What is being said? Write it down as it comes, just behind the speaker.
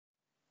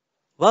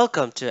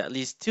Welcome to at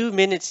least 2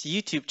 Minutes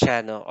YouTube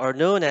channel, or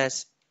known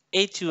as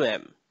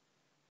A2M.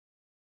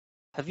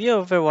 Have you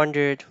ever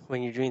wondered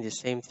when you're doing the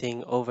same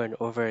thing over and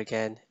over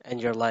again and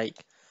you're like,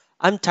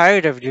 I'm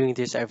tired of doing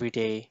this every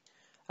day.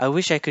 I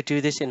wish I could do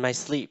this in my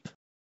sleep.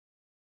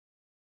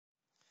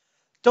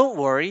 Don't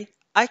worry,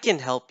 I can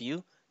help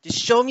you. Just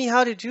show me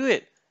how to do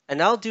it,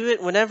 and I'll do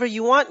it whenever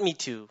you want me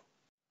to.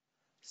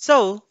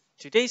 So,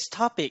 today's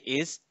topic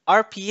is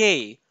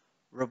RPA,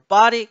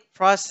 Robotic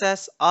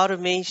Process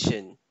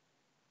Automation.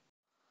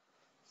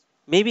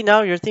 Maybe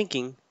now you're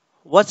thinking,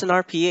 what's an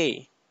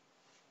RPA?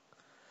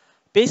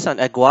 Based on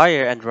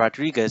Aguirre and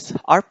Rodriguez,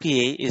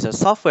 RPA is a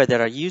software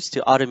that are used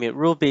to automate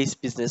rule-based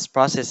business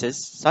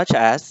processes such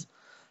as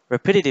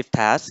repetitive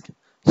tasks,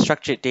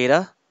 structured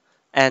data,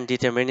 and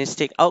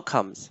deterministic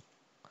outcomes.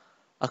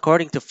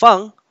 According to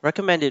Fung,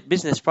 recommended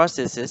business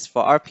processes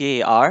for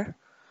RPA are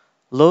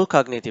low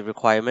cognitive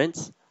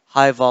requirements,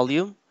 high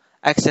volume,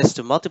 access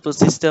to multiple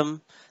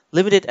systems,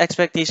 limited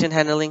expectation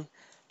handling,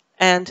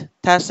 and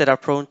tasks that are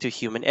prone to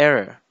human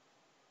error.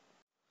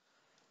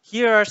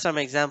 Here are some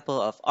examples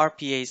of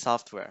RPA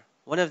software.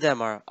 One of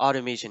them are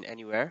Automation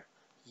Anywhere,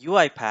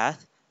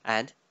 UiPath,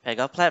 and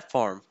Pega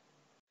Platform.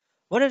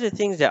 One of the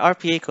things that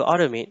RPA could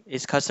automate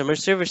is customer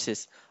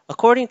services.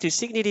 According to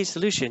Signity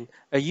solution,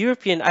 a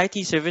European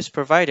IT service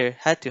provider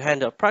had to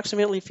handle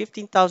approximately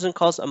 15,000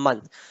 calls a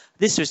month.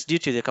 This was due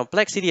to the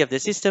complexity of the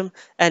system,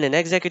 and an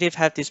executive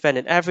had to spend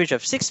an average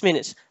of 6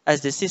 minutes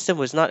as the system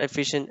was not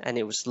efficient and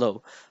it was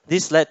slow.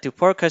 This led to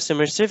poor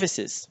customer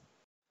services.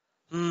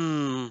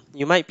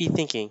 You might be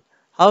thinking,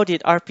 how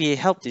did RPA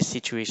help this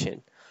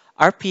situation?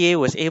 RPA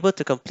was able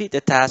to complete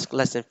the task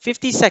less than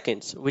 50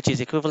 seconds, which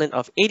is equivalent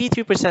of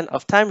 83%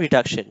 of time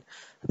reduction.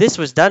 This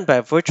was done by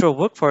a virtual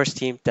workforce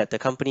team that the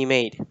company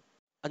made.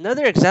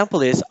 Another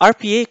example is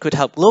RPA could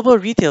help global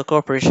retail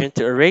corporation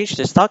to arrange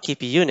the stock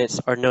keeping units,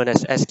 or known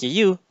as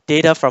SKU,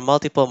 data from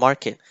multiple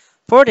markets.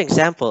 For an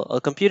example, a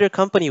computer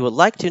company would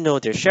like to know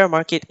their share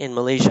market in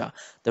Malaysia.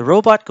 The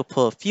robot could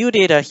pull a few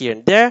data here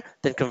and there,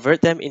 then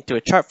convert them into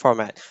a chart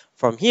format.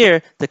 From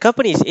here, the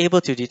company is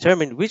able to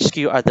determine which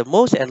SKU are the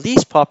most and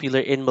least popular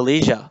in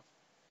Malaysia.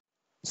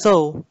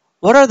 So,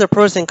 what are the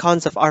pros and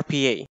cons of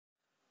RPA?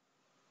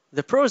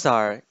 The pros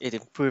are it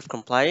improves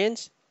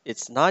compliance,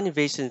 its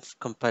non-invasive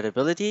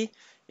compatibility,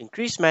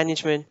 increased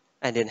management,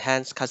 and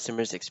enhanced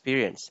customers'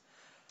 experience.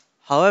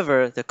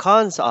 However, the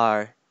cons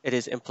are it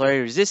is employee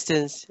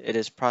resistance, it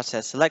is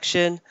process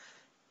selection,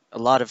 a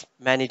lot of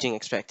managing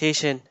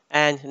expectation,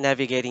 and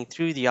navigating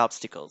through the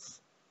obstacles.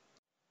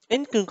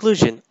 In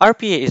conclusion,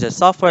 RPA is a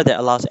software that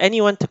allows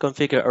anyone to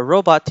configure a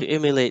robot to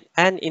emulate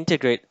and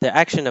integrate the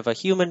action of a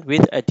human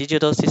with a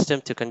digital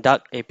system to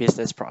conduct a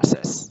business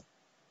process.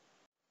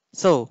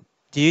 So,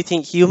 do you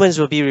think humans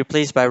will be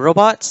replaced by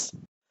robots?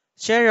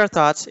 Share your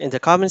thoughts in the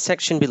comment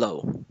section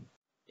below.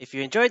 If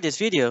you enjoyed this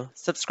video,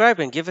 subscribe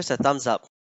and give us a thumbs up.